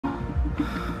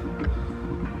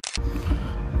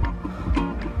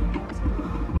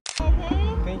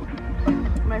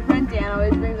My friend Dan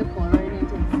always brings a Polaroid and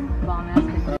takes bomb ass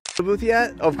pictures. The booth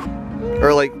yet?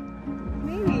 Or like?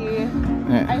 Maybe.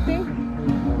 Yeah. I think.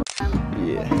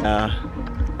 Yeah.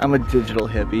 I'm a digital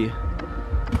hippie.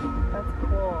 That's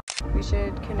cool. We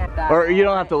should connect that. Or you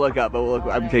don't have to look up, but look,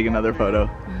 I'm taking another photo.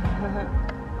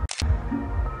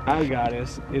 Our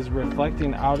goddess is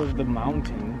reflecting out of the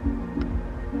mountain.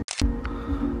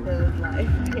 Those life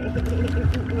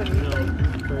when you like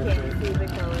can't see the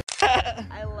color.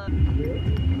 I love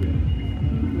it.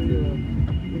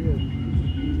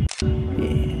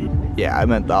 Yeah, I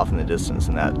meant off in the distance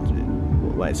and that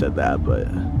when I said that, but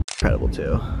incredible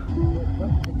too.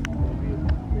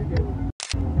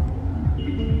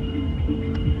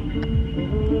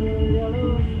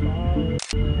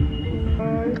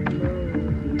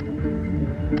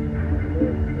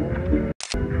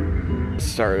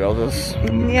 Sorry, I'll just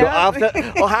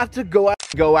I'll have to go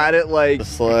at it like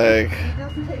just like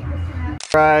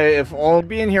right. If I'll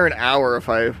be in here an hour if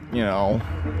I, you know.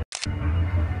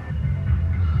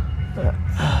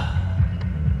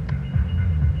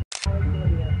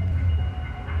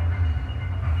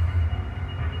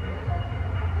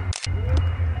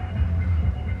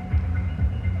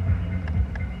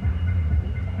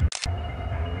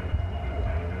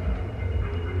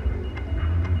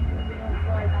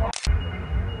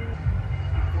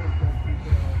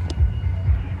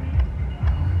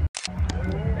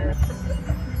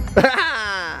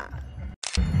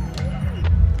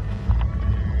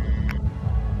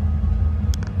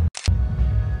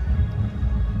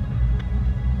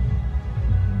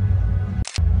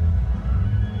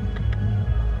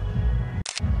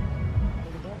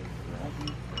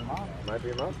 Might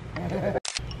be enough.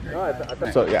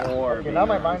 So yeah. Okay, now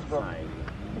my mind's broken.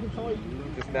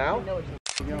 Just now?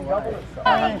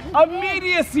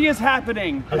 Immediacy is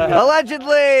happening.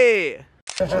 Allegedly.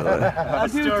 1,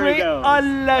 2, 3.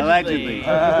 Allegedly.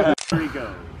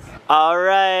 All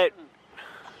right.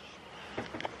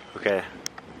 Okay.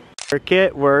 Work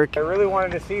it, work. I really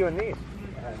wanted to see you in these.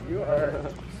 You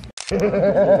are.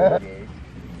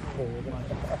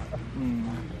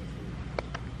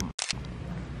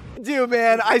 Dude,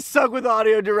 man, I suck with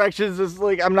audio directions. It's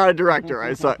like I'm not a director.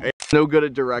 I suck. I'm no good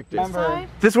at directing.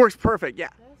 This works perfect. Yeah.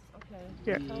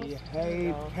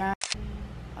 Hey, Pat.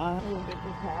 Oh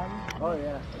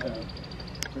yeah. I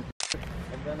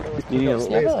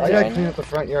gotta clean up the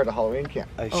front yard of Halloween camp.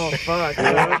 Oh fuck.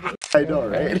 I know,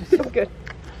 right? So good.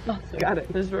 Got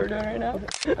it. This is what we're doing right now?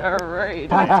 Alright.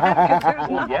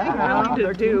 There's nothing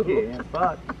really to do.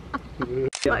 Fuck.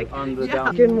 Like, on the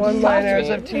fucking one-liners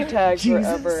of T-Tags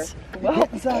forever. Well,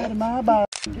 inside of my body.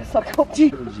 guess I'll go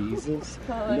Jesus. Jesus.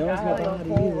 Knows my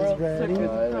body is ready.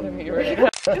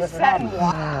 Just said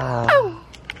wow.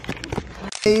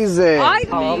 Amazing. I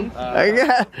mean.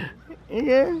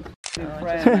 Yeah.